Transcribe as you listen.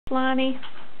Lonnie,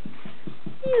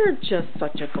 you're just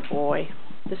such a good boy.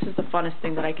 This is the funnest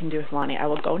thing that I can do with Lonnie. I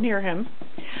will go near him.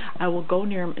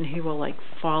 And he will like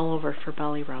fall over for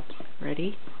belly rubs.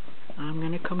 Ready? I'm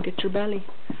gonna come get your belly.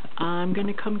 I'm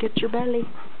gonna come get your belly.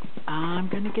 I'm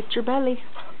gonna get your belly.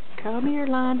 Come here,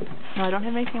 Lon. No, I don't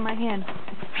have anything in my hand.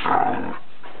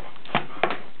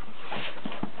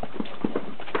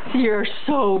 You're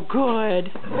so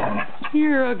good.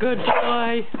 You're a good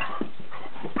boy.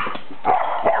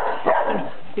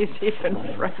 He's even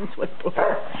friends with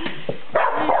Boomer. Hey,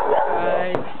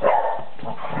 guys.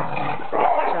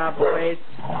 Good job, boys.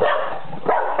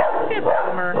 Look at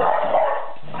Boomer.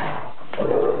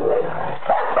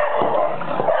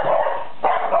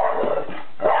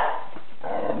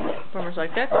 Boomer's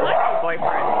like, that's my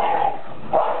boyfriend.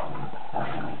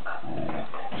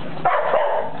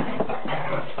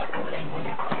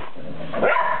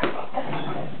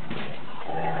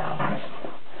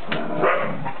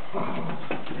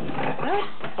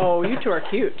 Oh, you two are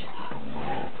cute.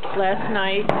 Last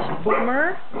night,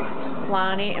 Boomer,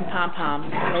 Lonnie, and Pom Pom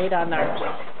laid on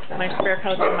my spare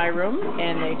couch in my room,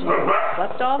 and they just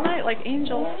slept all night like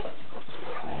angels.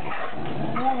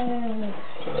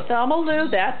 Selma Lou,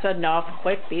 that's enough.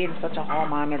 Quit being such a hall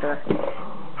monitor.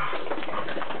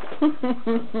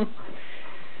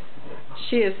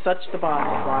 She is such the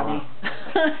boss, Lonnie.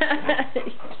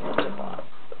 Such a boss.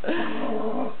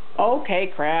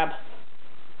 Okay, Crab.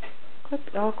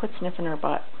 Quit sniffing her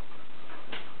butt.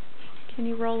 Can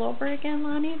you roll over again,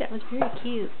 Lonnie? That was very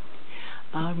cute.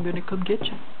 I'm gonna come get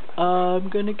you. I'm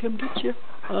gonna come get you.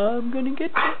 I'm gonna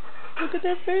get you. Look at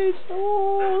that face.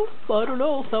 Oh, I don't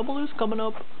know. Selma Lou's coming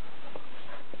up.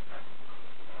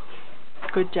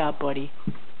 Good job, buddy.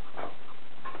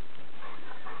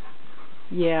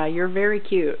 Yeah, you're very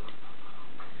cute.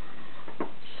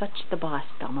 Such the boss,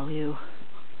 Selma Lou.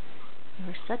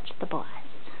 You're such the boss.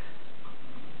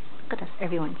 Look at us,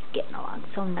 everyone's getting along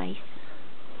so nice.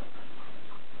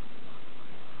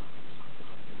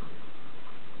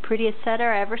 Prettiest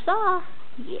setter I ever saw.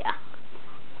 Yeah.